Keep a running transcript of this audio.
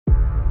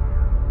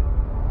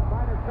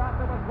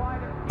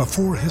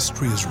Before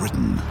history is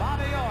written,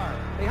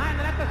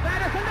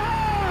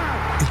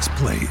 it's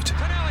played.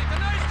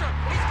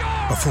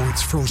 Before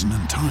it's frozen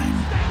in time,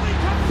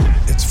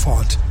 it's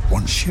fought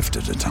one shift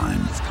at a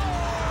time.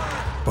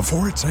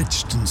 Before it's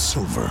etched in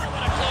silver,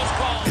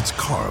 it's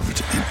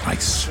carved in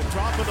ice.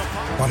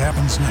 What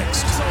happens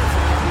next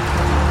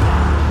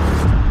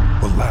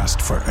will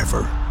last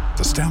forever.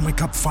 The Stanley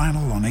Cup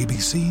Final on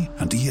ABC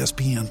and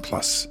ESPN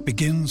Plus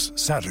begins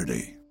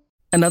Saturday.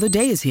 Another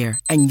day is here,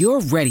 and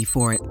you're ready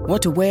for it.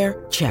 What to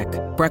wear? Check.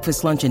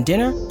 Breakfast, lunch, and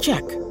dinner?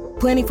 Check.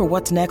 Planning for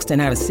what's next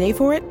and how to save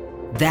for it?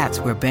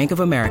 That's where Bank of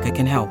America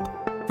can help.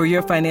 For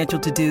your financial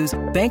to-dos,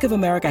 Bank of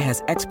America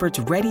has experts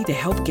ready to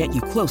help get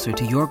you closer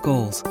to your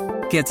goals.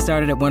 Get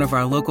started at one of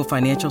our local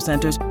financial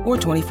centers or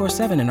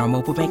 24/7 in our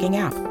mobile banking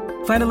app.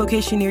 Find a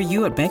location near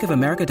you at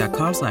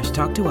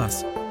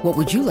bankofamerica.com/talktous. What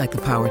would you like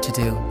the power to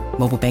do?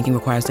 Mobile banking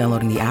requires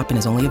downloading the app and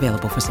is only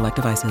available for select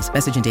devices.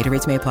 Message and data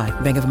rates may apply.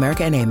 Bank of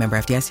America N.A., member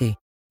FDIC.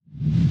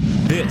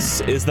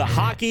 This is the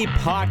Hockey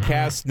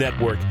Podcast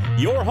Network,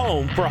 your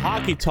home for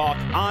hockey talk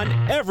on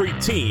every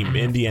team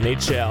in the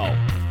NHL.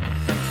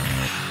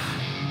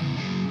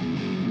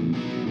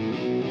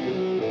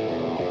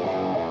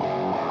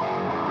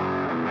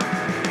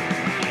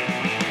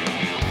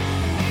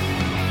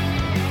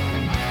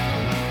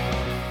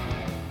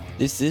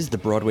 This is the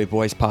Broadway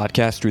Boys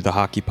podcast through the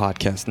Hockey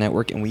Podcast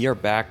Network, and we are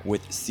back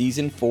with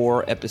Season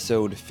 4,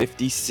 Episode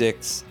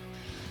 56,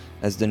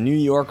 as the New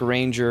York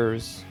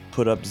Rangers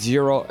put up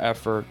zero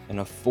effort in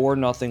a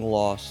 4-0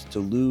 loss to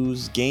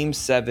lose Game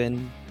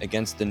 7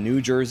 against the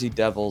New Jersey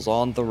Devils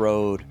on the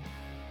road,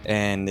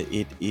 and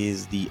it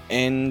is the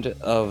end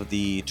of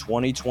the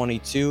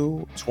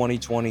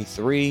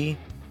 2022-2023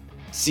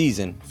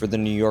 season for the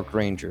New York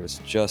Rangers.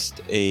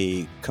 Just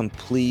a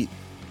complete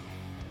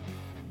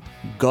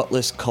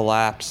gutless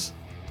collapse.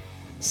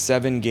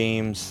 7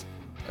 games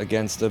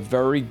against a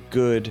very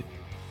good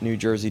New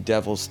Jersey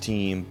Devils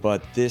team,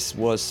 but this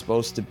was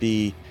supposed to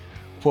be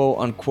quote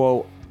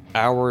unquote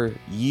our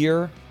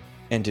year,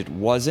 and it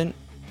wasn't.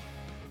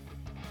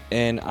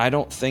 And I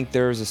don't think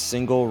there's a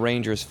single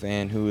Rangers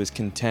fan who is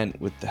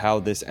content with how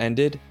this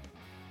ended.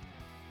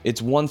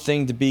 It's one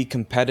thing to be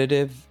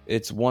competitive,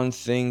 it's one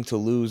thing to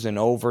lose in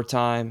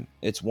overtime,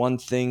 it's one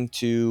thing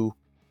to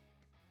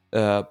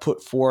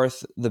put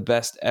forth the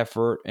best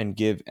effort and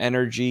give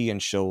energy and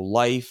show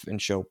life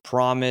and show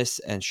promise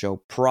and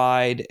show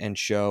pride and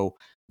show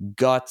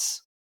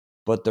guts.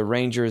 But the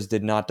Rangers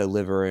did not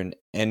deliver in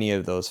any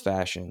of those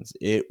fashions.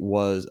 It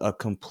was a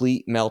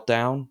complete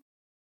meltdown.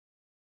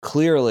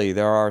 Clearly,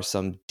 there are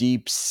some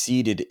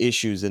deep-seated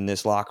issues in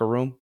this locker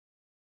room.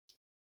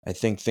 I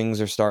think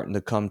things are starting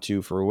to come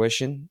to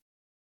fruition.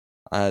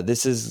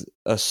 This is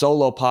a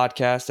solo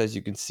podcast. As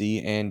you can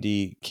see,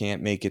 Andy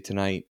can't make it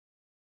tonight.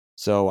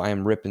 So I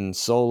am ripping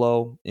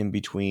solo in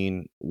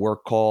between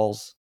work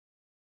calls,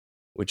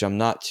 which I'm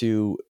not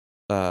too,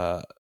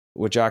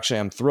 which actually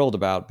I'm thrilled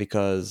about,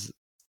 because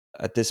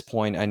at this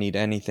point I need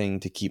anything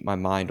to keep my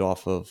mind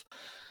off of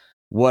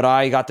what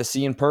I got to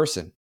see in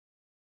person.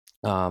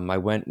 I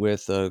went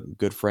with a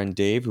good friend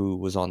Dave, who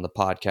was on the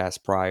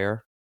podcast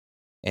prior,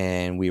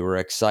 and we were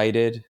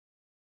excited.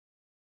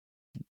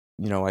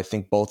 You know, I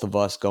think both of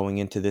us going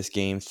into this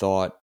game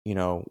thought, you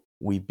know,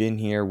 we've been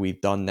here,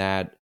 we've done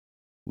that.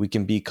 We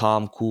can be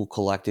calm, cool,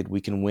 collected. We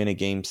can win a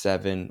Game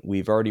 7.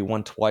 We've already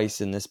won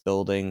twice in this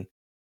building.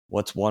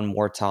 What's one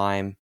more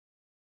time?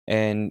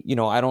 And, you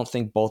know, I don't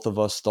think both of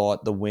us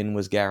thought the win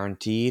was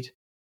guaranteed,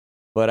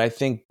 but I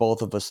think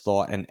both of us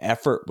thought an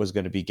effort was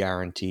going to be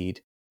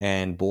guaranteed.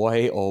 And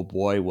boy, oh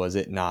boy, was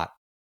it not.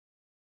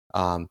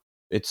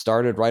 It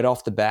started right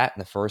off the bat in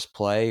the first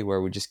play where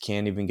we just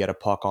can't even get a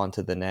puck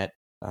onto the net.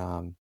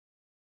 You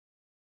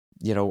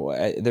know,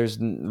 there's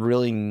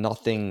really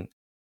nothing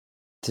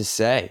to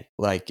say.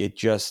 Like, it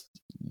just,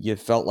 you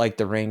felt like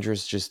the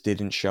Rangers just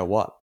didn't show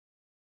up.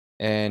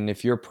 And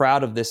if you're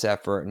proud of this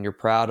effort and you're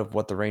proud of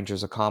what the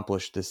Rangers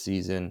accomplished this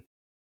season,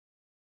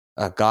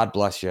 God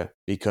bless you,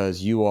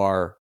 because you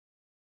are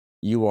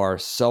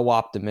so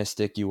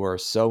optimistic, you are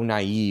so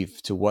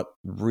naive to what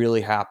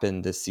really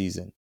happened this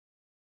season.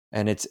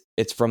 And it's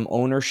from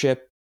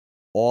ownership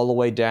all the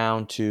way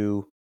down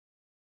to,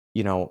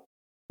 you know,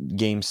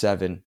 Game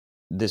 7.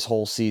 This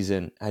whole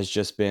season has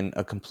just been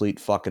a complete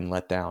fucking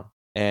letdown.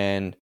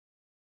 And,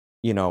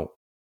 you know,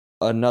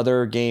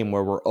 another game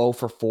where we're 0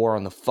 for 4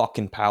 on the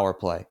fucking power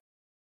play.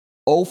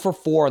 0 for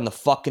 4 on the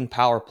fucking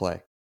power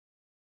play.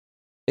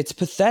 It's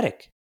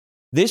pathetic.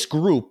 This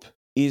group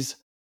is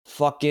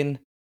fucking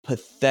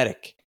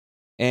pathetic.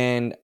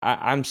 And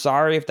I'm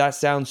sorry if that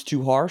sounds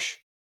too harsh,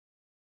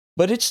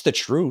 but it's the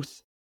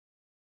truth.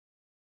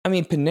 I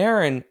mean,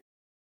 Panarin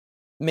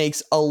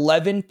makes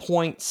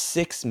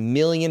 $11.6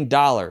 million.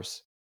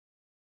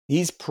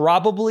 He's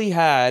probably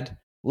had,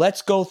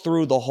 let's go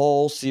through the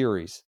whole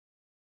series.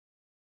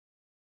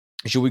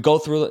 Should we go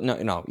through it?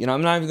 No, you know,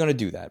 I'm not even going to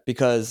do that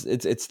because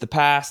it's the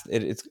past.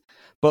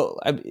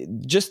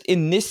 But just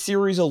in this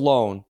series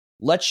alone,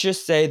 let's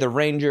just say the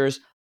Rangers,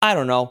 I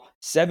don't know,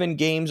 7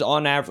 games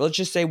on average. Let's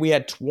just say we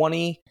had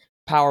 20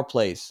 power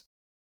plays.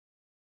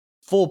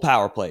 full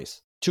power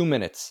plays, 2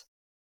 minutes,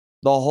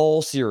 the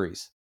whole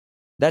series.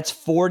 That's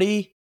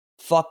 40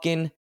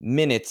 fucking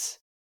minutes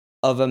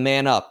of a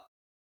man up.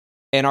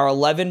 And our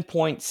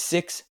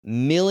 $11.6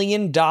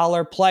 million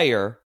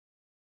player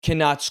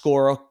cannot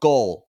score a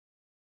goal.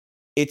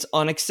 It's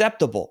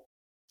unacceptable.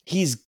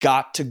 He's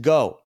got to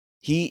go.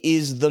 He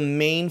is the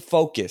main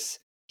focus.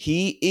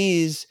 He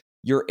is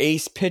your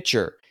ace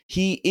pitcher.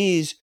 He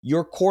is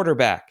your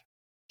quarterback.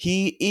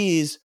 He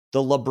is the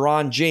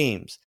LeBron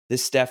James, the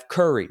Steph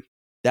Curry.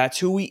 That's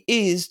who he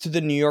is to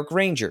the New York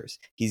Rangers.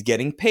 He's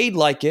getting paid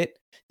like it.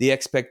 The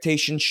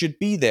expectation should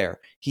be there.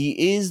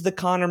 He is the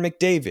Connor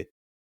McDavid.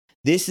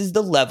 This is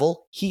the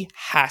level he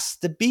has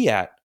to be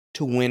at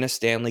to win a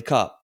Stanley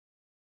Cup.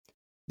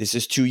 This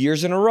is 2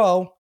 years in a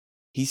row.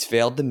 He's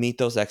failed to meet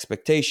those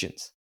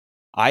expectations.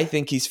 I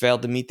think he's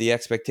failed to meet the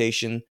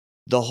expectation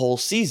the whole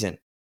season.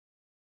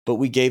 But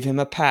we gave him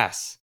a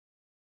pass.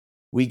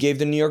 We gave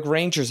the New York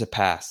Rangers a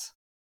pass.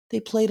 They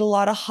played a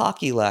lot of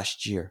hockey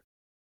last year.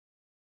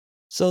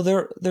 So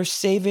they're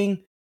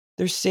saving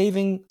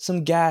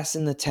some gas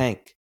in the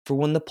tank for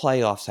when the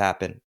playoffs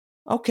happen.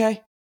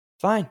 Okay,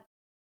 fine.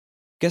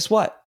 Guess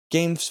what?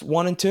 Games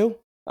 1 and 2?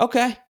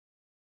 Okay.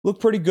 Looked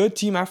pretty good,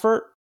 team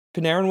effort.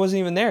 Panarin wasn't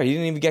even there. He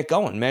didn't even get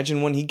going.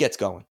 Imagine when he gets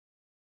going.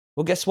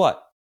 Well, guess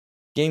what?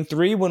 Game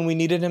 3, when we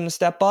needed him to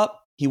step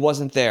up, he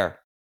wasn't there.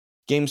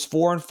 Games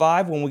 4 and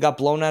 5, when we got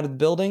blown out of the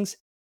buildings,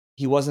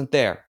 he wasn't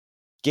there.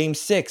 Game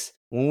 6,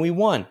 when we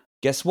won,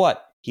 guess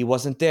what? He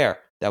wasn't there.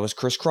 That was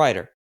Chris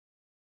Kreider.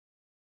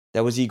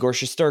 That was Igor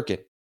Shesterkin.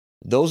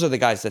 Those are the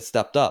guys that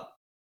stepped up.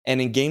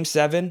 And in Game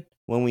 7,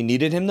 when we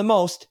needed him the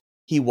most,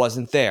 he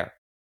wasn't there.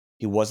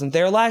 He wasn't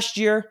there last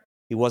year.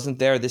 He wasn't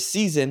there this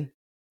season.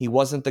 He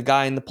wasn't the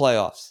guy in the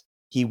playoffs.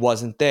 He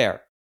wasn't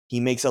there. He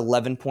makes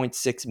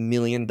 $11.6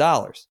 million.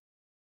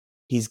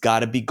 He's got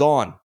to be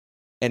gone.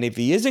 And if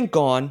he isn't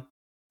gone,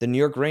 the New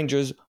York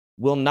Rangers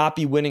will not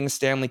be winning a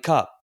Stanley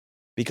Cup.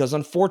 Because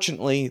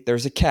unfortunately,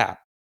 there's a cap.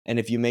 And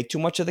if you make too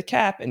much of the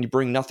cap and you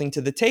bring nothing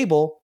to the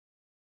table,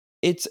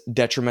 it's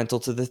detrimental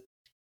to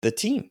the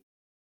team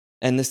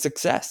and the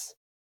success.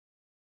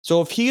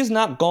 So if he is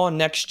not gone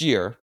next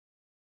year,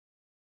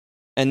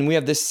 and we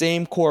have the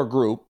same core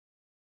group,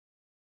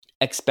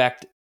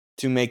 expect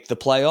to make the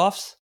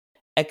playoffs,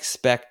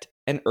 expect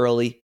an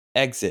early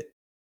exit.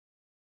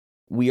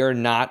 We are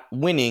not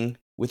winning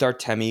with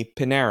Artemi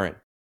Panarin.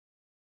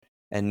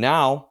 And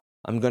now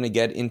I'm going to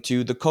get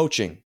into the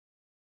coaching.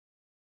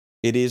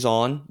 It is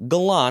on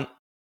Gallant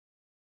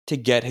to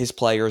get his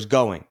players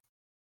going.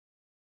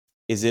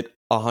 Is it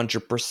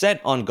 100%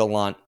 on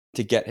Gallant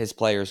to get his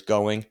players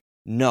going?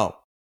 No.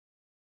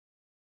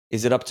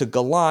 Is it up to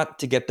Gallant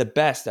to get the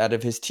best out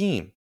of his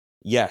team?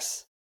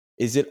 Yes.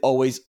 Is it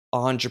always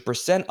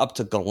 100% up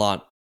to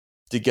Gallant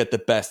to get the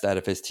best out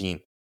of his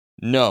team?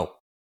 No.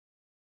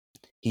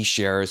 He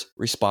shares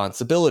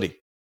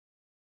responsibility.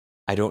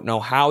 I don't know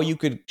how you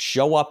could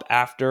show up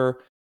after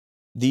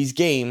these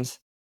games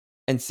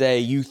and say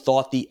you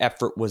thought the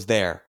effort was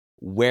there.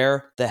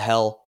 Where the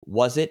hell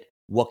was it?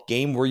 What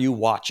game were you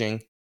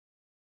watching?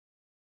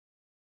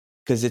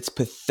 Because it's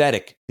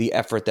pathetic, the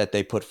effort that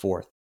they put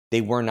forth.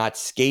 They were not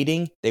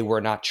skating. They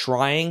were not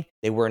trying.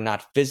 They were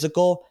not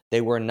physical.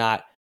 They were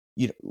not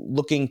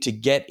looking to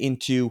get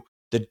into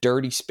the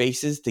dirty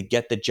spaces to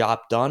get the job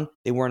done.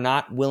 They were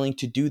not willing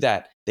to do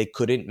that. They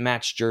couldn't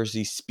match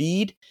Jersey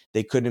speed.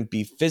 They couldn't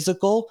be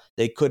physical.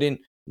 They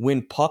couldn't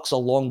win pucks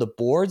along the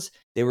boards.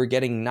 They were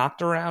getting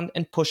knocked around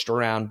and pushed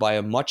around by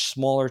a much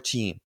smaller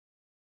team.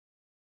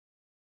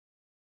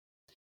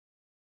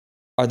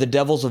 Are the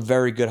Devils a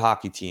very good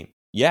hockey team?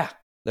 Yeah,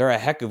 they're a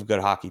heck of a good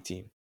hockey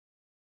team.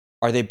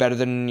 Are they better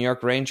than the New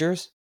York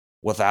Rangers?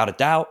 Without a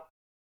doubt.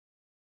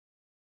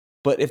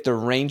 But if the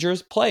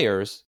Rangers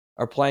players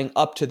are playing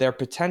up to their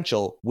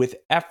potential with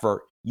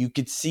effort, you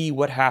could see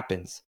what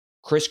happens.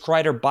 Chris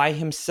Kreider by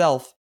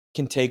himself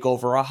can take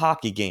over a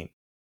hockey game.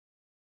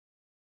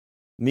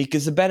 Mika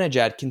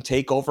Zibanejad can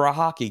take over a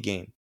hockey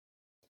game.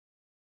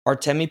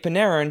 Artemi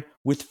Panarin,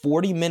 with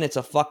 40 minutes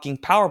of fucking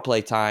power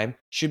play time,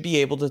 should be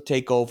able to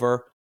take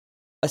over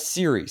a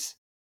series.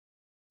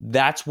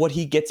 That's what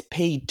he gets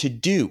paid to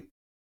do.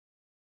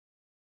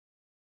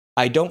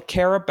 I don't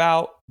care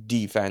about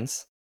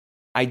defense.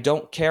 I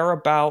don't care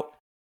about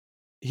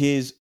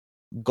his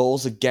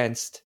goals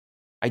against.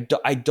 I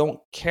don't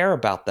care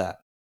about that.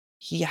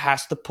 He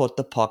has to put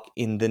the puck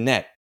in the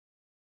net.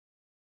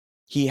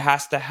 He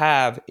has to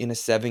have, in a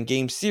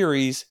 7-game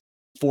series,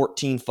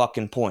 14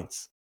 fucking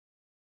points.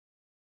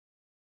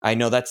 I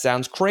know that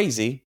sounds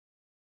crazy,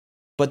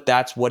 but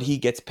that's what he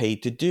gets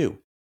paid to do.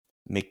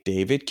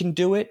 McDavid can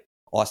do it.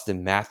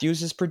 Austin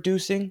Matthews is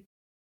producing.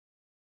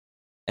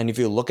 And if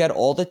you look at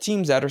all the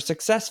teams that are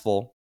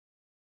successful,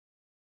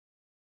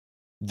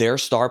 their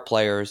star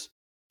players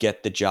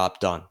get the job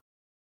done.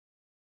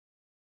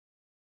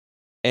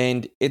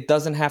 And it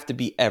doesn't have to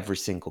be every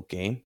single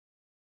game.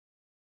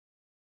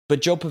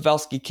 But Joe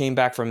Pavelski came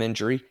back from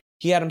injury.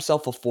 He had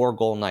himself a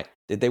 4-goal night.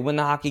 Did they win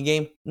the hockey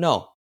game?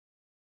 No.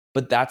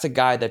 But that's a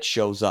guy that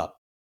shows up.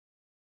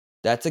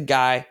 That's a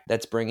guy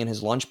that's bringing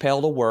his lunch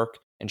pail to work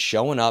and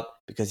showing up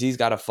because he's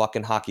got a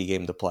fucking hockey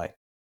game to play.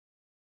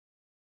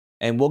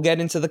 And we'll get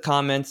into the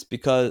comments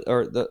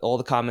all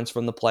the comments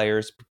from the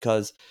players,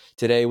 because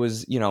today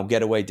was,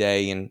 getaway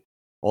day and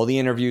all the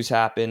interviews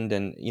happened.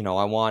 And,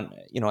 I want,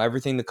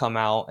 everything to come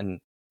out, and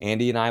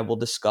Andy and I will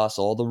discuss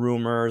all the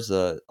rumors,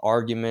 the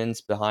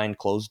arguments behind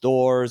closed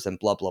doors and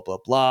blah, blah, blah,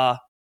 blah.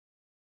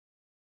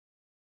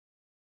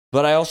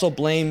 But I also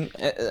blame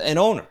an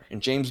owner in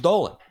James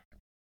Dolan.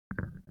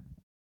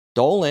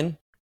 Dolan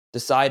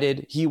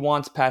decided he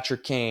wants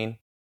Patrick Kane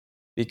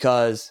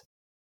because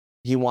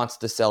he wants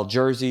to sell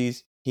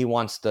jerseys. He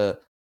wants the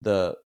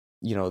back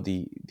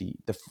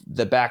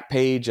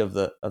page of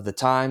the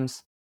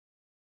Times,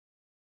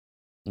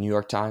 New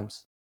York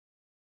Times.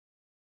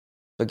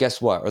 But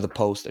guess what? Or the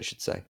Post, I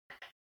should say.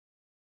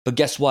 But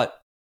guess what?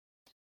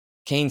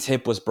 Kane's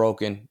hip was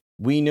broken.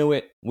 We knew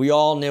it. We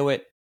all knew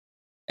it.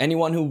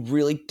 Anyone who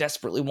really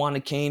desperately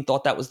wanted Kane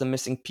thought that was the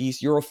missing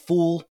piece. You're a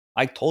fool.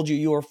 I told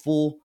you were a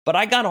fool. But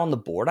I got on the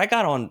board. I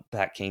got on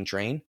that Kane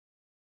train.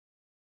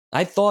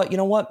 I thought, you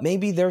know what?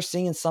 Maybe they're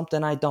seeing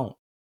something I don't.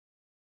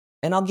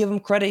 And I'll give him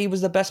credit. He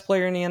was the best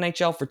player in the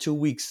NHL for 2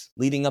 weeks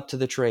leading up to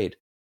the trade.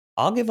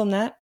 I'll give him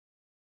that.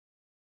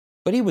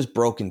 But he was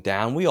broken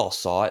down. We all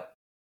saw it.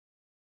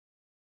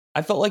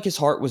 I felt like his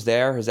heart was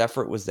there. His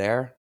effort was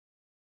there.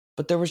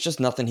 But there was just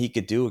nothing he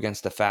could do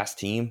against a fast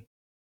team.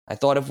 I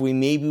thought if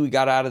we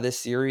got out of this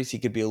series, he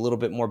could be a little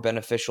bit more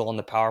beneficial on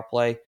the power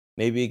play,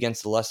 maybe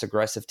against a less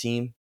aggressive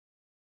team.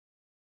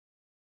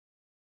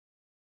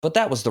 But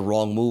that was the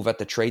wrong move at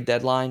the trade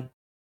deadline.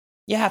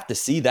 You have to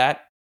see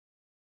that.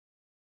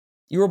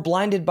 You were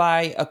blinded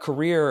by a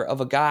career of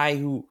a guy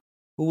who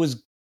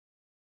was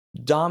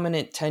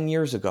dominant 10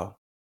 years ago,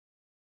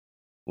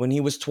 when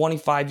he was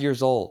 25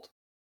 years old,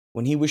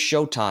 when he was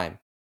Showtime.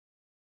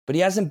 But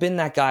he hasn't been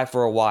that guy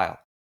for a while.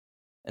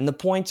 And the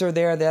points are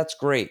there, that's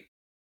great.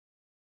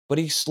 But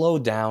he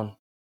slowed down.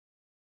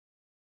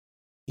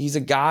 He's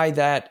a guy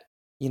that,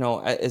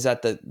 is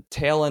at the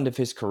tail end of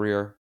his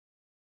career.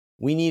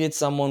 We needed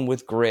someone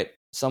with grit,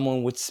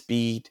 someone with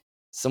speed,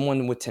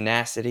 someone with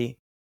tenacity,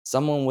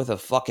 someone with a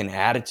fucking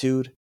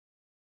attitude.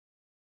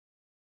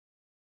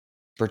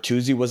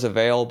 Bertuzzi was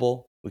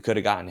available. We could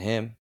have gotten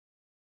him.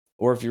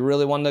 Or if you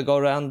really wanted to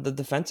go down the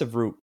defensive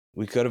route,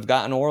 we could have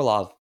gotten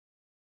Orlov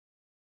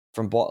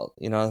from,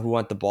 who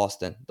went to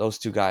Boston. Those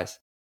two guys.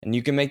 And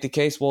you can make the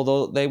case,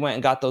 well, they went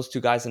and got those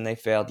two guys and they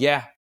failed.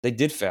 Yeah, they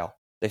did fail.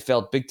 They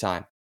failed big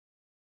time.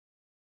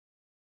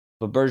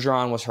 But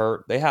Bergeron was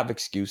hurt. They have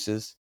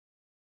excuses.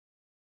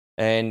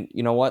 And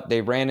you know what?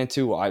 They ran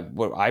into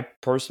what I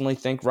personally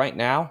think right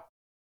now,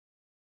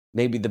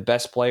 maybe the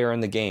best player in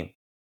the game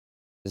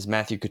is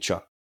Matthew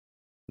Tkachuk.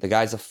 The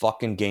guy's a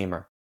fucking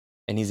gamer.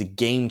 And he's a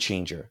game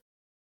changer.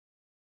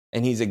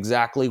 And he's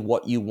exactly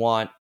what you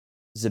want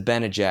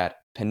Zibanejad,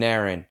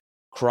 Panarin,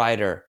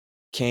 Kreider,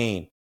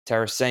 Kane,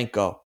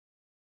 Tarasenko,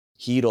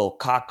 Hedl,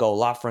 Kakko,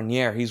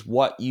 Lafreniere.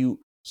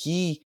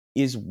 He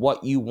is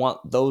what you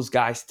want those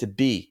guys to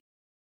be.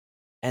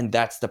 And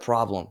that's the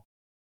problem.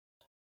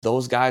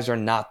 Those guys are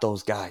not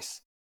those guys.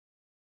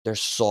 They're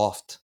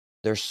soft.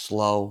 They're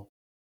slow.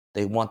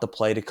 They want the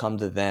play to come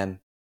to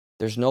them.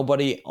 There's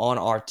nobody on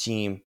our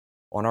team,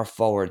 on our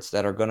forwards,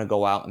 that are going to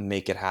go out and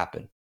make it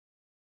happen.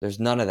 There's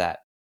none of that.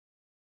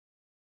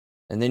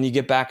 And then you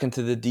get back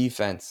into the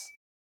defense.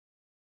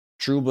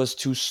 Trouba's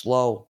too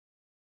slow.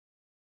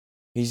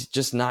 He's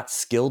just not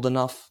skilled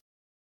enough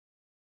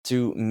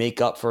to make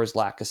up for his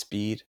lack of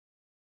speed.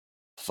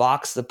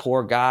 Fox, the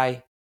poor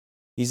guy,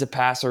 he's a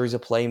passer, he's a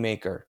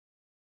playmaker.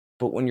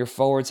 But when your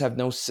forwards have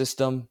no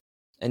system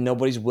and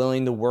nobody's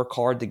willing to work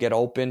hard to get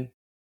open,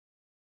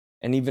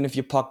 and even if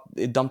you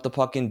dump the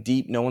puck in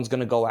deep, no one's going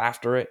to go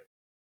after it,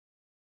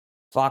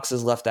 Fox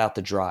is left out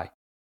to dry.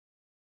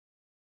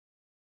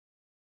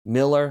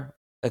 Miller,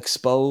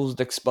 exposed.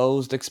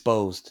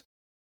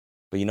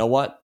 But you know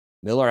what?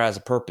 Miller has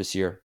a purpose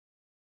here.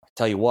 I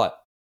tell you what,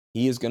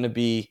 he is going to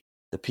be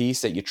the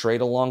piece that you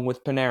trade along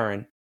with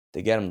Panarin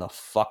to get him the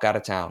fuck out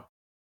of town.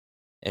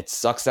 It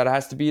sucks that it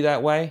has to be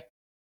that way,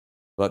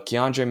 but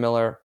Keandre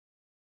Miller,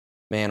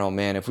 man, oh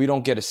man, if we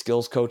don't get a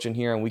skills coach in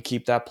here and we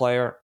keep that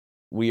player,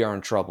 we are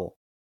in trouble.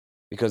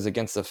 Because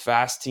against a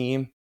fast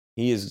team,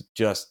 he is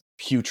just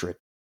putrid.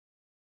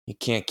 He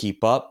can't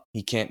keep up.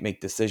 He can't make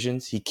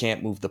decisions. He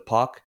can't move the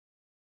puck.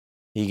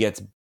 He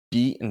gets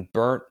beat and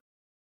burnt.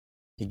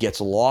 He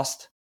gets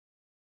lost.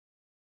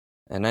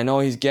 And I know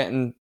he's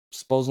getting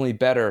supposedly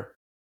better,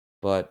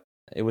 but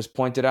it was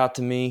pointed out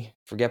to me,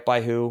 forget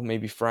by who,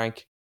 maybe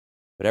Frank,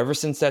 but ever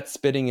since that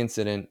spitting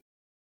incident,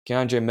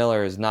 Keandre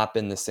Miller has not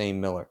been the same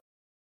Miller.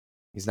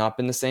 He's not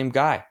been the same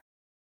guy.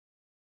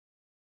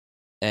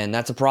 And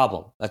that's a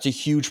problem. That's a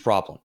huge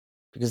problem.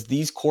 Because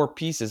these core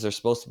pieces are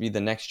supposed to be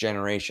the next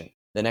generation,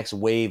 the next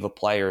wave of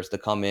players to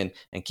come in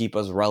and keep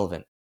us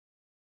relevant.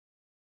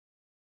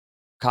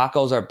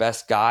 Kakko's our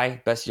best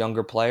guy, best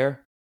younger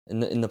player in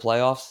the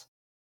playoffs.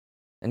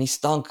 And he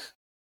stunk.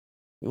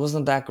 He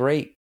wasn't that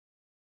great.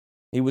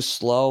 He was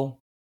slow.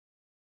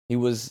 He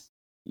was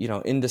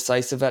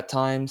indecisive at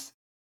times.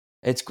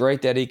 It's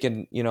great that he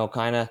can,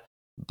 kind of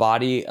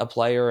body a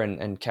player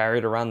and carry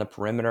it around the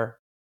perimeter.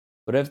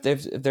 But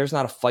if there's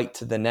not a fight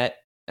to the net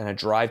and a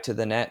drive to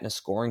the net and a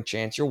scoring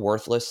chance, you're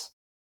worthless.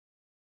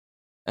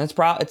 And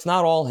it's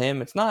not all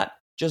him. It's not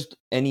just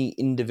any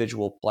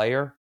individual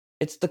player.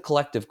 It's the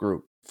collective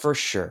group, for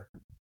sure,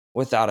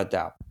 without a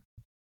doubt.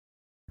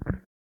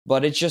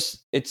 But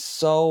it's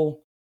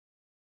so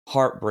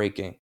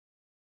heartbreaking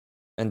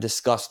and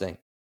disgusting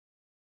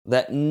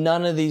that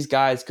none of these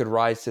guys could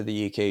rise to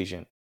the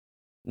occasion.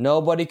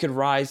 Nobody could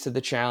rise to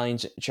the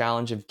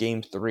challenge of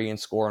Game 3 and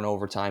score an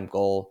overtime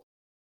goal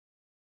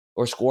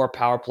or score a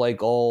power play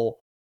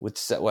goal with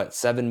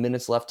 7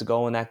 minutes left to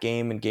go in that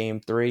game in Game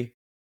 3.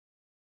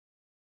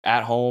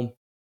 At home,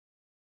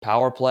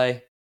 power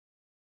play,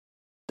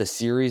 the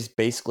series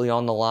basically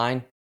on the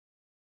line.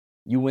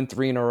 You win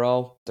 3 in a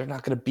row, they're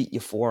not going to beat you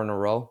 4 in a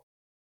row.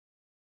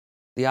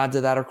 The odds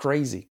of that are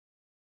crazy.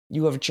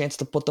 You have a chance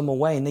to put them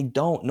away, and they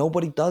don't.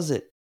 Nobody does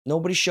it.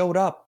 Nobody showed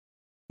up,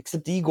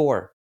 except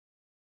Igor.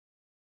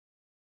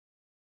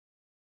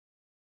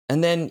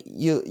 And then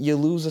you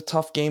lose a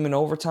tough game in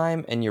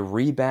overtime, and you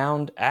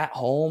rebound at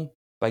home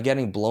by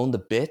getting blown to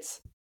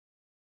bits.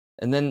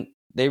 And then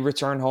they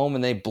return home,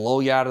 and they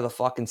blow you out of the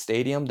fucking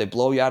stadium. They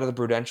blow you out of the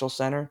Prudential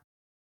Center.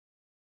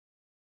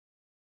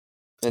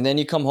 And then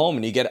you come home,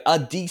 and you get a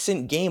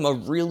decent game, a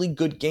really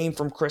good game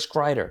from Chris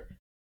Kreider.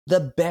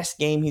 The best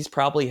game he's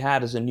probably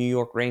had as a New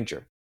York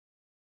Ranger.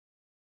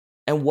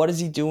 And what does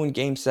he do in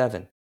Game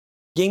 7?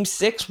 Game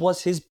 6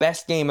 was his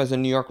best game as a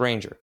New York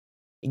Ranger.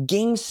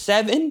 Game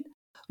 7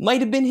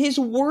 might have been his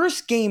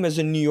worst game as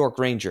a New York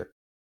Ranger.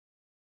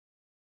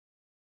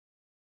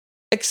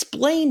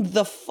 Explain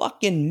the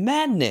fucking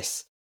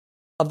madness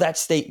of that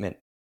statement.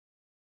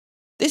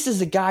 This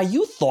is a guy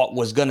you thought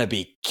was going to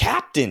be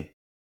captain.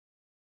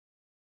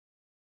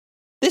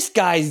 This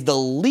guy's the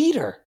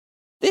leader.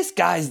 This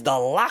guy's the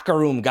locker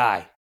room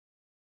guy.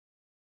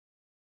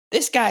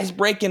 This guy's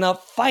breaking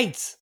up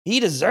fights. He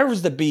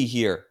deserves to be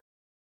here.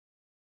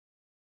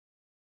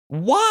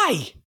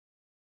 Why?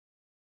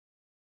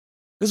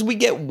 Because we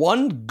get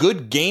one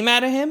good game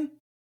out of him,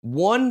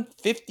 one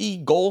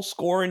 50-goal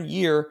scoring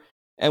year,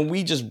 and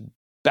we just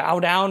bow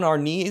down our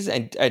knees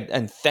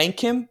and thank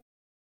him?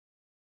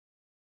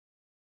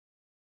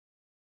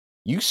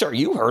 You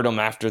heard him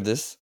after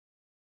this.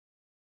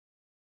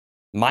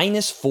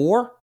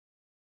 -4?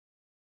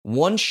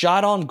 One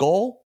shot on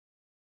goal?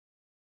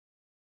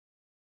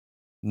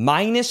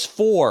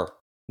 -4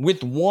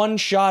 with one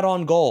shot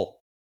on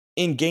goal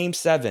in Game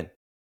 7.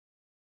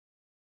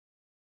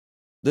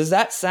 Does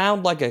that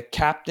sound like a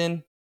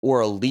captain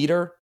or a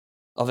leader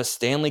of a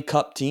Stanley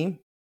Cup team?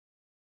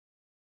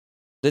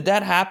 Did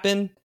that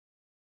happen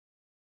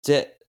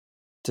to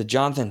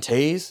Jonathan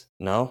Toews?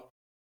 No.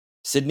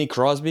 Sidney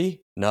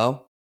Crosby?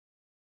 No.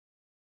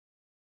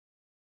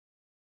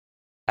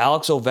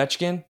 Alex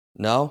Ovechkin?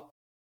 No.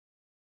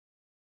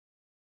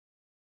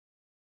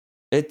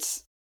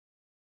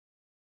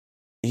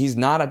 He's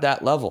not at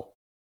that level.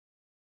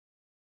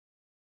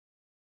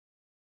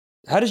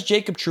 How does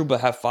Jacob Trouba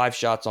have 5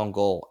 shots on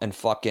goal and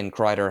fucking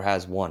Kreider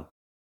has 1?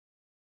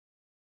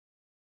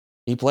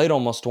 He played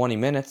almost 20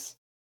 minutes.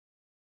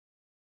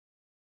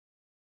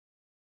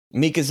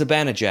 Mika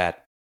Zibanejad.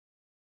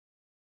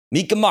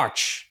 Mika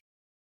March.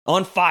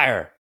 On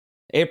fire.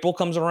 April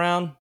comes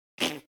around.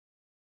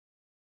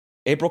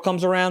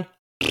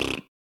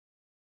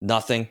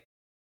 Nothing.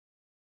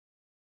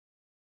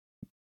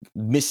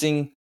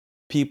 Missing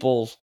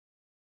people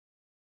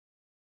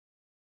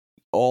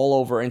all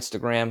over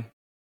Instagram.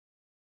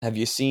 Have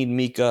you seen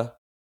Mika?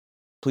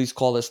 Please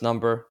call this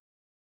number.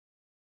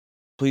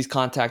 Please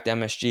contact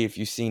MSG if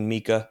you've seen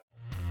Mika.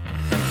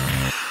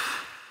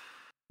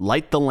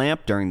 Light the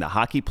lamp during the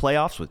hockey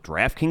playoffs with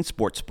DraftKings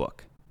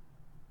Sportsbook.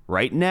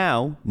 Right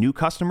now, new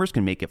customers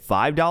can make a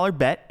 $5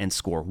 bet and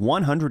score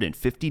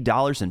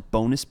 $150 in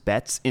bonus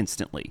bets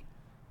instantly.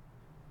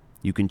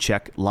 You can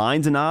check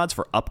lines and odds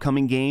for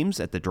upcoming games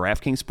at the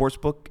DraftKings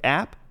Sportsbook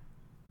app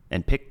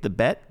and pick the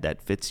bet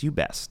that fits you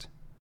best.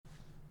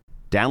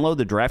 Download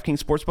the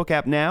DraftKings Sportsbook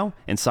app now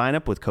and sign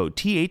up with code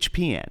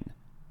THPN.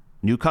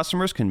 New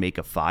customers can make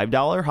a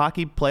 $5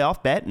 hockey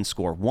playoff bet and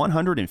score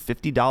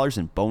 $150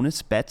 in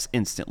bonus bets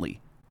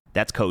instantly.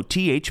 That's code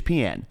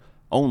THPN,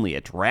 only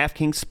at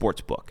DraftKings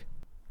Sportsbook.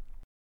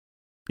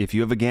 If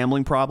you have a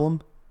gambling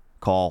problem,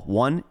 call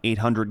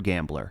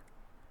 1-800-GAMBLER.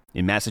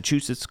 In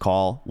Massachusetts,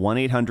 call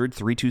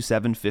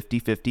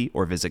 1-800-327-5050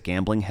 or visit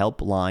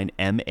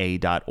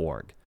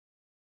gamblinghelplinema.org.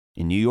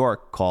 In New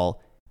York,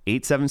 call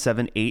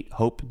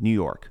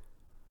 877-8-HOPE-NEW-YORK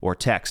or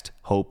text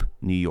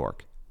HOPE-NEW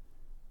YORK.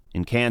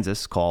 In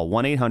Kansas, call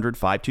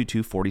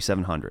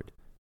 1-800-522-4700.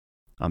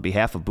 On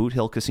behalf of Boot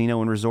Hill Casino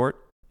and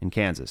Resort in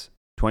Kansas,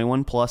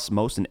 21 plus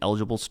most in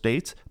eligible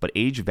states, but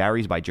age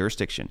varies by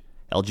jurisdiction.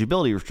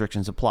 Eligibility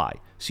restrictions apply.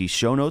 See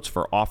show notes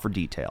for offer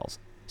details.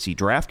 See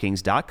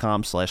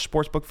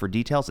DraftKings.com/sportsbook for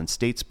details and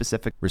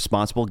state-specific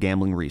responsible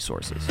gambling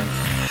resources.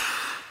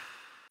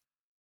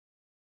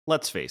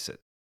 Let's face it,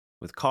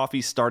 with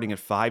coffee starting at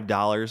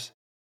 $5,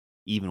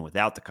 even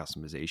without the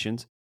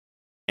customizations,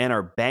 and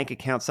our bank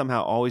account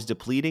somehow always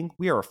depleting,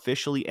 we are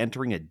officially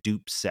entering a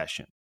dupe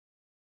session.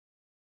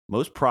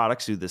 Most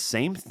products do the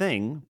same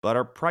thing, but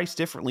are priced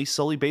differently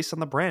solely based on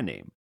the brand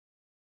name.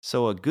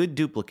 So a good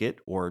duplicate,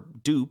 or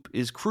dupe,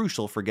 is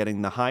crucial for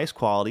getting the highest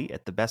quality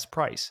at the best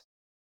price.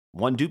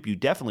 One dupe you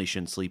definitely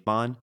shouldn't sleep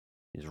on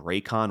is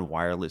Raycon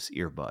wireless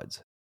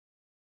earbuds.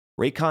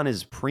 Raycon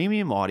is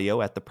premium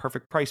audio at the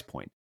perfect price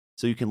point,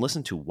 so you can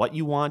listen to what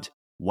you want,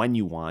 when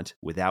you want,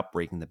 without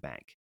breaking the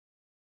bank.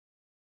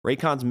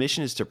 Raycon's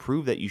mission is to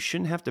prove that you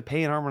shouldn't have to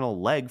pay an arm and a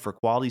leg for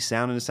quality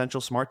sound and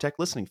essential smart tech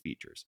listening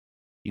features.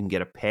 You can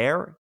get a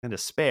pair and a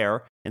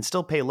spare and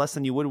still pay less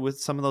than you would with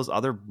some of those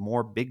other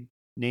more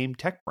big-name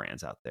tech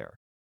brands out there.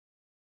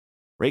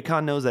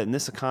 Raycon knows that in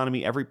this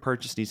economy, every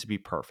purchase needs to be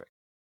perfect.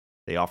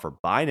 They offer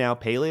buy now,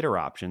 pay later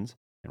options,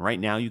 and right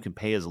now you can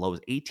pay as low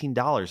as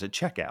 $18 at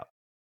checkout.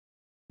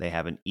 They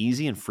have an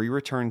easy and free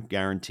return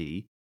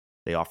guarantee.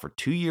 They offer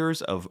 2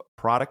 years of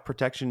product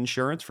protection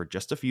insurance for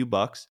just a few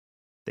bucks.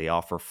 They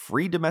offer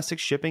free domestic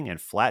shipping and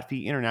flat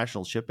fee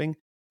international shipping,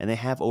 and they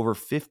have over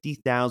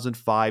 50,000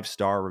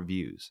 5-star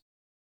reviews.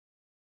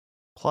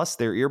 Plus,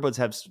 their earbuds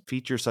have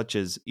features such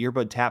as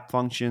earbud tap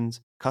functions,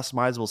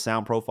 customizable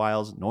sound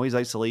profiles, noise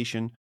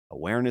isolation,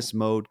 awareness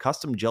mode,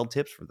 custom gel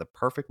tips for the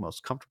perfect,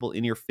 most comfortable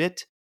in-ear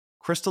fit,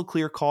 crystal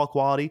clear call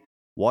quality,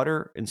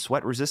 water and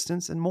sweat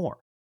resistance, and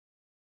more.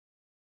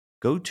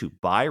 Go to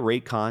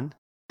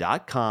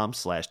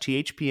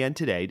buyraycon.com/THPN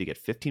today to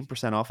get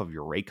 15% off of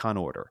your Raycon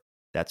order.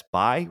 That's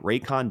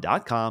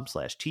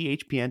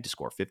buyraycon.com/THPN to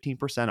score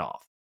 15%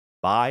 off.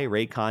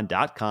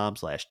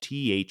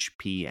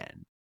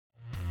 Buyraycon.com/THPN.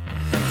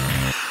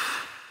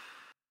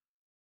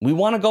 We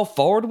want to go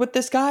forward with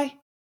this guy?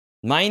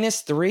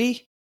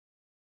 -3?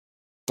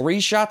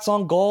 3 shots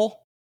on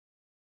goal?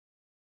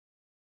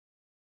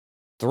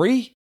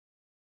 3?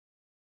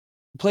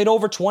 Played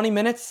over 20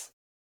 minutes?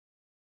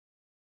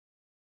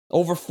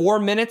 Over 4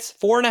 minutes?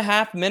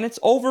 4.5 minutes?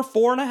 Over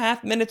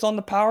 4.5 minutes on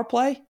the power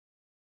play?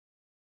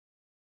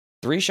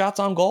 3 shots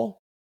on goal?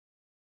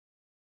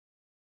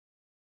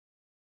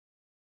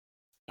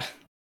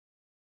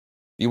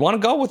 You want to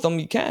go with them,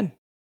 you can.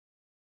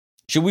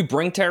 Should we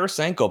bring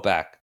Tarasenko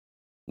back?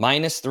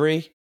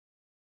 -3,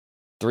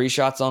 3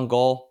 shots on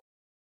goal,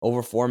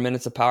 over 4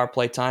 minutes of power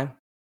play time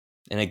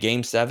in a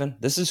game 7.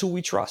 This is who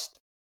we trust.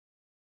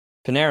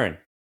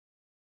 Panarin,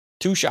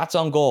 2 shots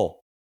on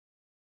goal,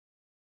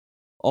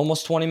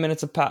 almost 20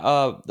 minutes of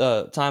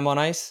time on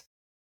ice,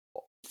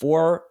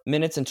 4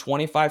 minutes and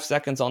 25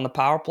 seconds on the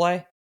power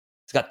play.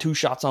 He's got 2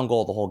 shots on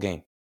goal the whole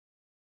game.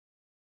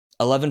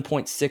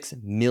 $11.6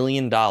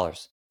 million.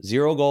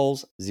 0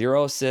 goals,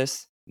 0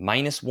 assists,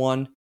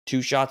 -1,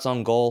 2 shots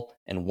on goal,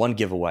 and 1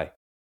 giveaway.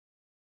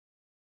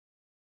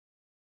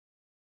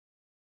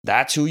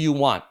 That's who you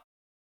want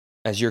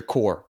as your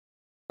core.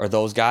 Are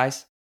those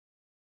guys?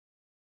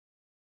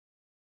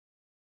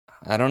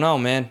 I don't know,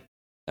 man.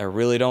 I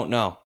really don't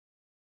know.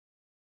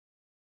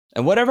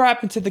 And whatever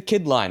happened to the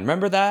kid line?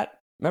 Remember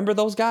that? Remember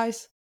those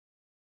guys?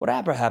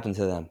 Whatever happened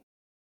to them?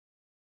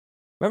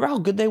 Remember how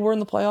good they were in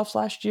the playoffs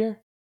last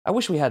year? I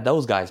wish we had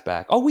those guys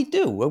back. Oh, we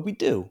do. Well, we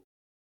do.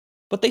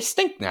 But they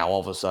stink now all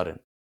of a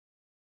sudden.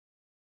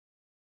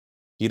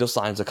 Hito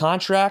signs a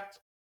contract.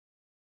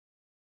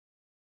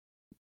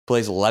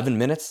 Plays 11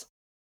 minutes.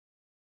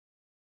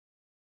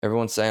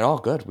 Everyone's saying, oh,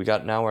 good. We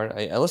got now.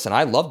 Listen,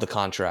 I love the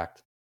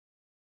contract.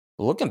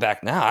 But looking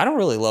back now, I don't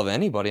really love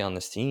anybody on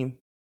this team.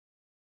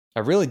 I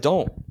really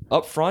don't.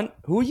 Up front,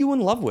 who are you in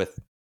love with?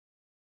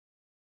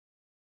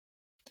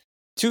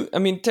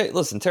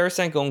 Listen,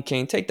 Tarasenko and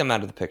Kane, take them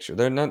out of the picture.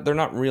 They're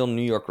not real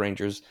New York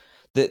Rangers.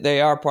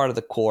 They are part of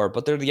the core,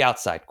 but they're the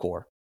outside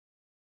core.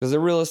 Because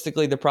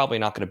they're probably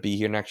not going to be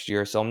here next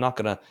year, so I'm not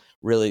going to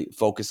really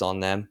focus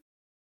on them.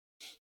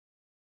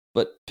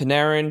 But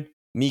Panarin,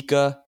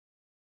 Mika,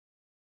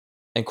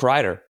 and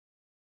Kreider,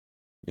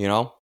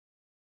 and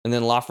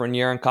then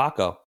Lafreniere and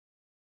Kakko,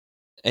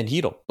 and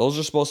Hedl. Those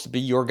are supposed to be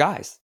your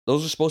guys.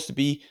 Those are supposed to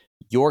be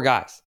your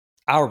guys,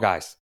 our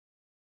guys.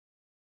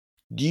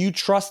 Do you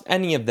trust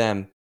any of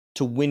them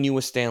to win you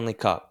a Stanley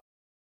Cup?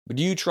 But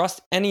do you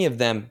trust any of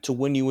them to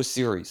win you a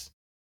series?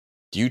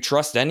 Do you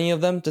trust any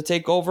of them to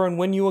take over and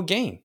win you a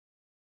game?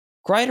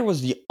 Kreider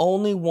was the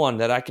only one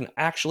that I can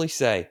actually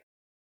say,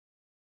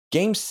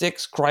 Game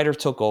 6, Kreider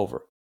took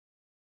over.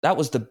 That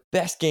was the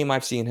best game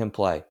I've seen him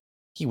play.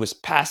 He was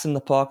passing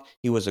the puck.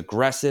 He was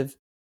aggressive.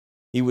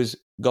 He was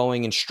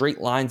going in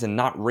straight lines and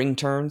not ring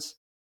turns.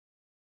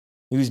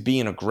 He was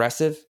being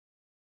aggressive.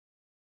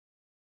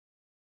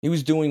 He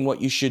was doing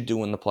what you should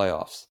do in the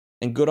playoffs.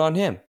 And good on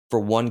him for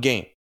one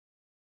game.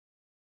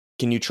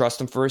 Can you trust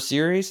him for a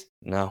series?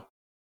 No.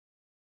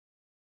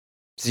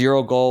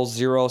 0 goals,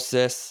 0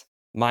 assists,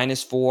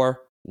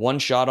 -4, 1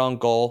 shot on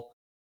goal,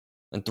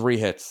 and 3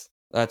 hits.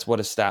 That's what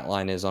his stat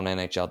line is on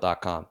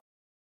NHL.com.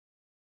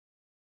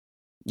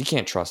 You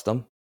can't trust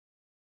him.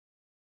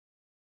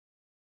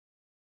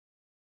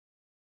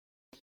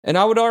 And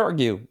I would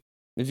argue,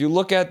 if you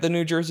look at the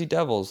New Jersey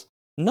Devils,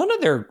 none of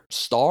their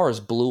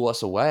stars blew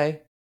us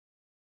away.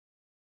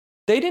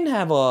 They didn't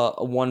have a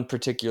one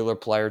particular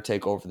player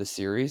take over the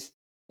series.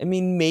 I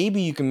mean,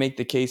 maybe you can make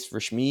the case for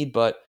Schmid,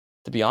 but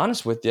to be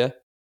honest with you,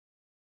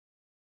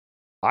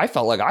 I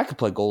felt like I could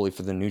play goalie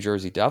for the New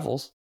Jersey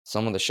Devils.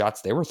 Some of the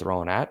shots they were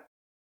throwing at.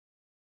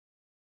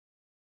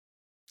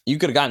 You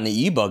could have gotten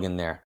the E-Bug in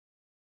there,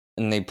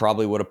 and they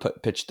probably would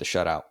have pitched the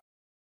shutout.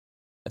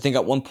 I think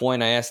at one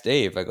point I asked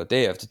Dave,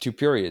 Dave, after 2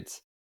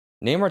 periods,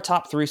 name our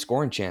top 3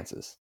 scoring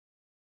chances.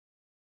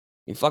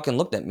 He fucking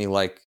looked at me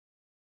like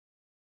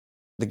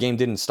the game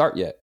didn't start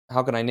yet.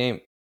 How can I name?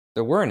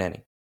 There weren't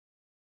any.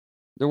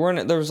 There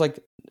was like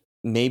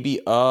maybe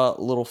a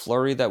little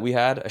flurry that we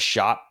had, a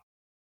shot.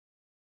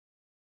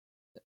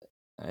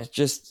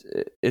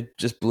 It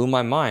just blew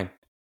my mind.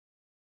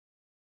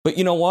 But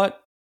you know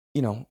what?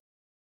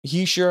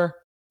 Heischer,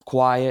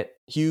 quiet.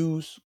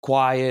 Hughes,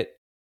 quiet.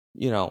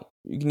 You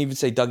can even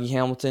say Dougie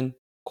Hamilton,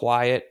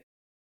 quiet.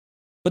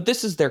 But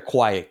this is their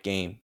quiet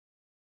game.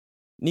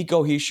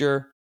 Nico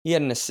Heischer, he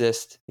had an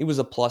assist. He was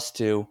a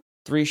 +2.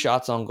 3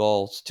 shots on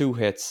goals, 2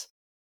 hits,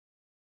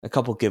 a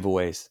couple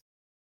giveaways.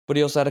 But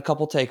he also had a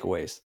couple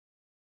takeaways.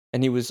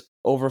 And he was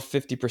over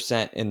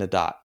 50% in the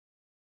dot.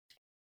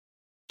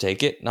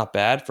 Take it, not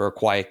bad for a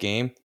quiet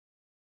game.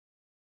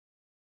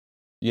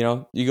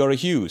 You go to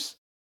Hughes.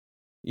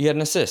 He had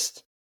an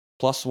assist.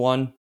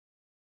 +1.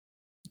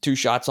 2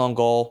 shots on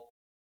goal.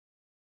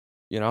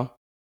 A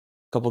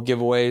couple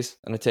giveaways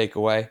and a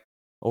takeaway.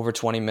 Over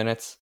 20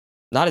 minutes.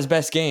 Not his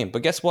best game,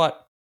 but guess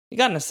what? He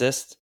got an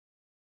assist.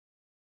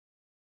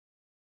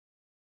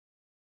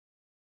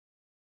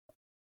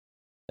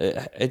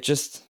 And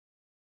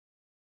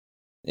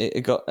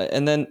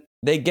then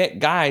they get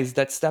guys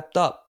that stepped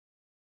up.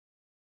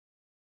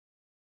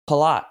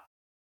 Palat,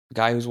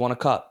 guy who's won a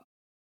cup.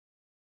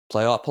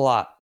 Playoff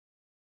Palat.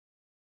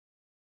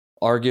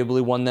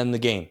 Arguably won them the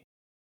game.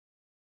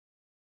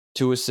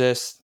 2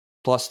 assists,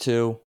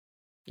 +2.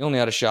 He only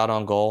had a shot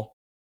on goal.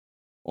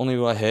 Only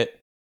a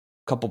hit.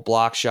 Couple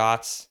block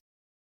shots.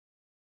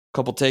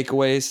 Couple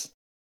takeaways.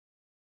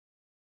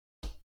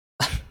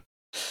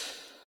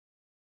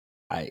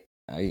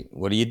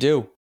 What do you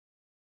do?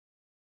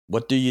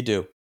 What do you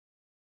do?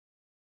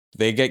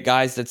 They get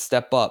guys that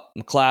step up.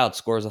 McLeod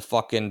scores a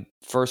fucking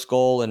first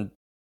goal in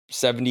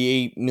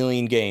 78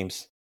 million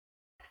games.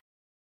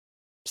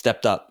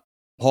 Stepped up.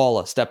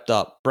 Haula stepped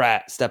up.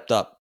 Bratt stepped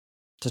up.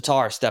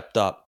 Tatar stepped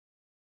up.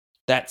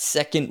 That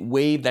second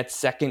wave, that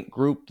second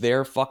group,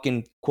 their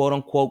fucking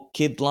quote-unquote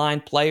kid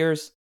line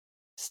players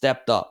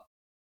stepped up.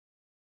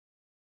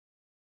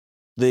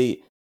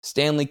 The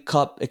Stanley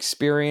Cup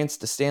experience,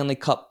 the Stanley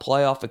Cup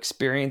playoff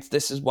experience,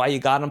 this is why you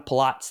got him.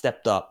 Palat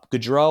stepped up.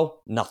 Gaudreau,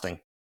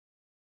 nothing.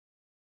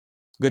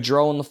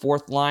 Gaudreau in the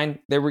 4th line,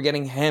 they were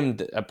getting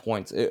hemmed at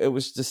points. It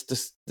was just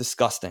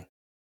disgusting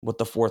what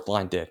the 4th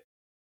line did.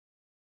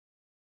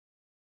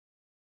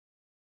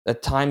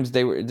 At times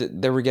they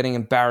were getting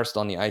embarrassed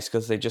on the ice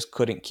because they just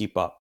couldn't keep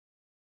up.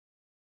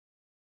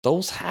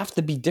 Those have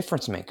to be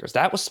difference makers.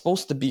 That was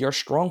supposed to be our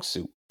strong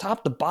suit.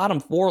 Top to bottom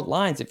 4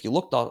 lines, if you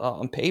looked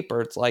on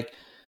paper, it's like,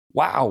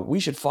 wow, we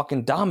should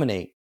fucking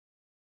dominate.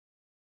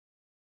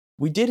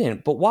 We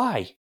didn't, but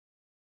why?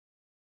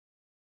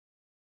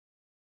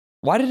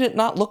 Why did it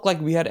not look like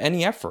we had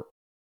any effort?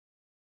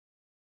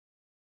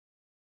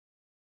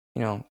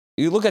 You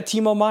look at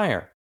Timo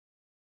Meier.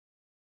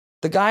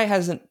 The guy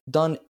hasn't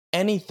done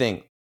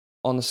anything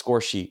on the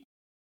score sheet,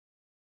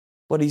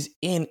 but he's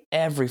in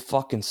every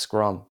fucking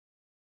scrum.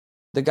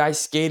 The guy's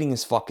skating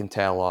his fucking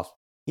tail off.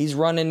 He's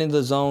running into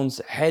the zones,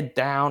 head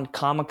down,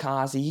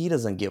 kamikaze. He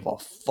doesn't give a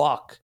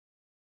fuck.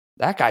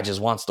 That guy just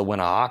wants to win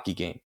a hockey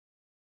game.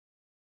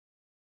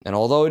 And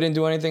although he didn't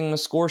do anything on the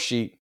score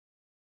sheet,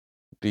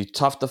 it'd be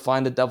tough to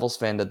find a Devils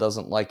fan that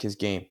doesn't like his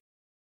game.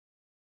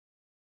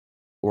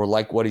 Or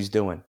like what he's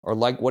doing. Or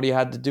like what he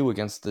had to do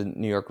against the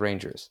New York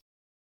Rangers.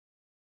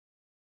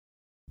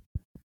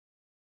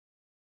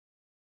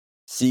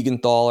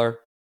 Siegenthaler,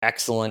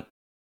 excellent.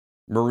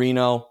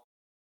 Marino,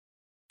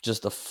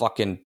 just a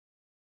fucking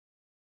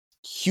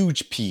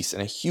huge piece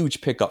and a huge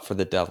pickup for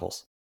the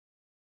Devils.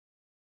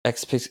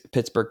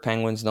 Ex-Pittsburgh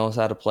Penguins knows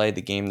how to play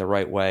the game the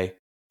right way.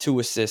 2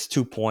 assists,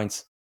 2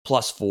 points,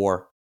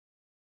 +4.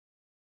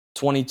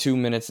 22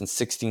 minutes and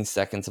 16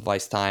 seconds of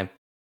ice time.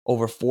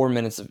 Over 4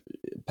 minutes of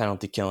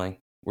penalty killing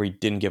where he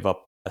didn't give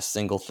up a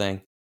single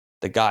thing.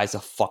 The guy's a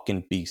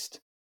fucking beast.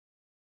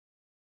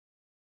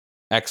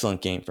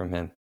 Excellent game from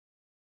him.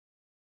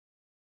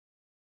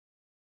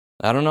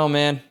 I don't know,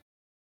 man.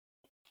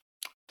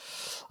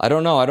 I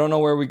don't know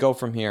where we go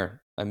from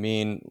here. I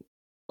mean,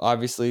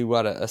 obviously, we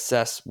got to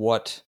assess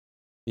what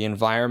the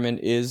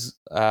environment is,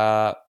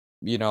 the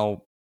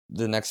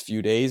next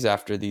few days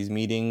after these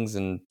meetings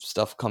and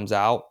stuff comes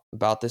out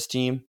about this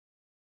team.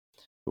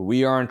 But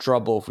we are in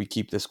trouble if we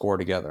keep this core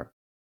together.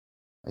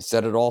 I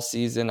said it all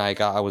season.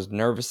 I was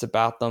nervous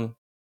about them.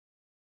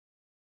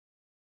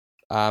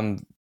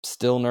 I'm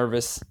still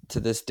nervous to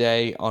this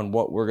day on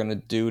what we're going to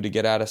do to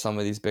get out of some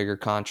of these bigger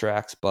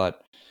contracts.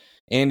 But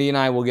Andy and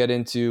I will get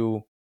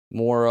into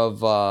more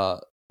of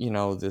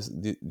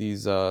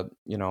these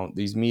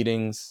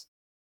meetings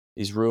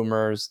these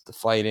rumors, the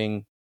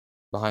fighting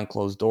behind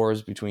closed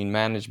doors between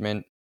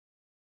management.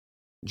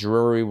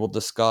 Drury will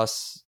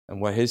discuss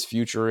and what his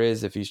future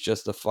is if he's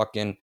just if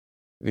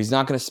he's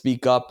not going to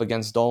speak up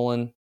against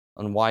Dolan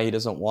on why he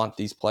doesn't want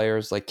these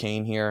players like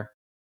Kane here,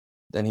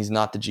 then he's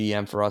not the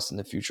GM for us in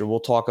the future. We'll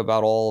talk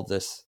about all of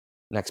this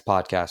next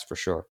podcast for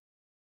sure.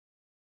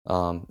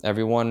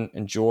 Everyone,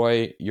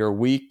 enjoy your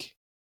week.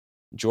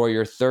 Enjoy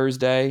your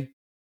Thursday.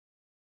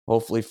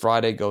 Hopefully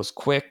Friday goes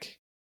quick.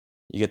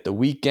 You get the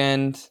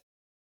weekend.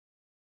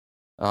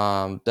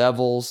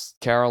 Devils,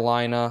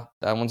 Carolina.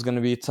 That one's going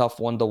to be a tough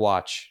one to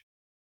watch.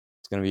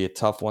 It's going to be a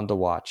tough one to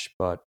watch.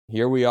 But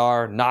here we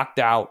are, knocked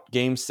out,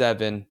 Game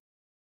 7.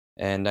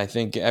 And I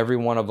think every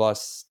one of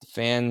us,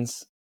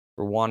 fans,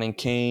 for wanting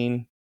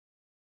Kane,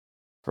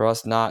 for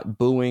us not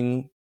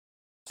booing,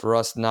 for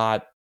us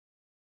not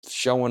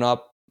showing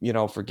up,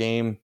 for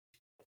game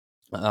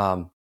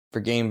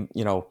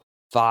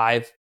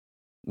 5.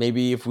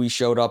 Maybe if we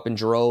showed up in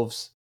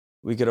droves,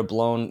 we could have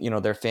blown,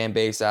 their fan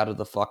base out of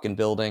the fucking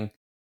building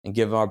and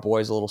given our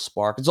boys a little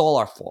spark. It's all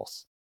our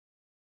faults.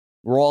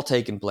 We're all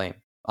taking blame.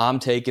 I'm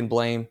taking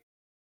blame.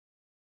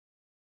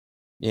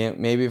 Yeah,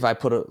 maybe if I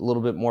put a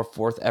little bit more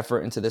forth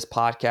effort into this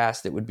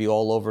podcast, it would be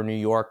all over New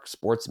York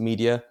sports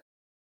media.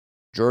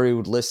 Drury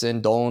would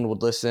listen, Dolan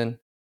would listen,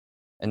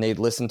 and they'd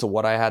listen to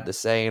what I had to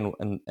say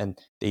and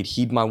they'd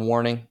heed my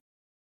warning.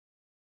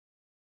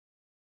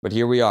 But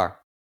here we are.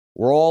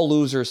 We're all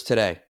losers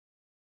today.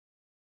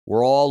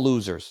 We're all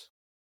losers.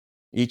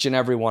 Each and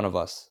every one of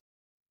us.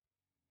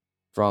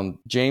 From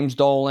James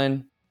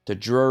Dolan to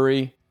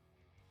Drury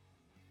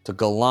to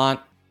Gallant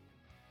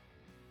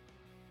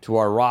to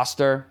our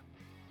roster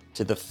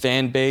to the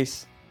fan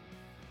base.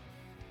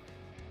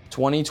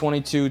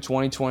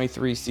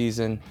 2022-2023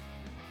 season,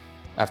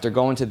 after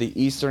going to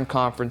the Eastern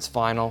Conference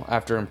Final,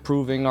 after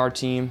improving our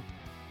team,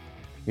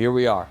 here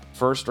we are.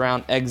 First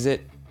round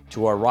exit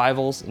to our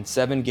rivals in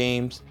 7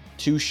 games,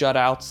 2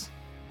 shutouts.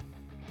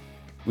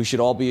 We should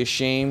all be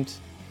ashamed.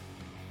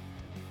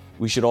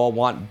 We should all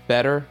want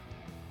better.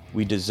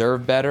 We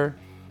deserve better.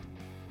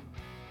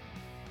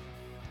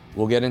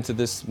 We'll get into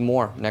this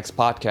more next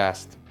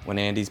podcast when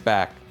Andy's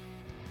back.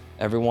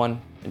 Everyone,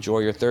 enjoy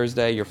your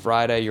Thursday, your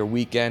Friday, your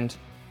weekend,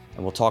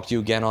 and we'll talk to you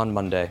again on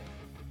Monday.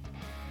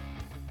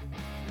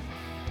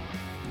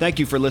 Thank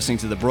you for listening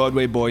to the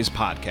Broadway Boys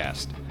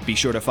podcast. Be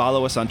sure to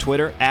follow us on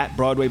Twitter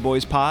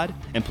 @BroadwayBoysPod,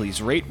 and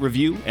please rate,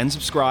 review, and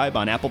subscribe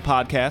on Apple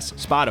Podcasts,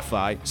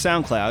 Spotify,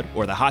 SoundCloud,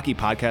 or the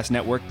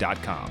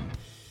HockeyPodcastNetwork.com.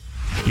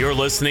 You're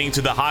listening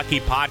to the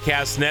Hockey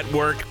Podcast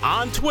Network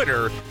on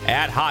Twitter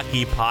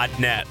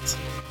 @HockeyPodNet.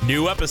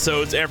 New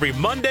episodes every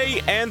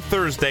Monday and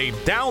Thursday.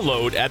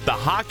 Download at the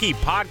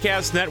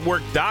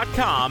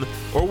HockeyPodcastNetwork.com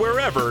or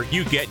wherever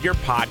you get your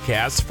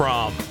podcasts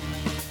from.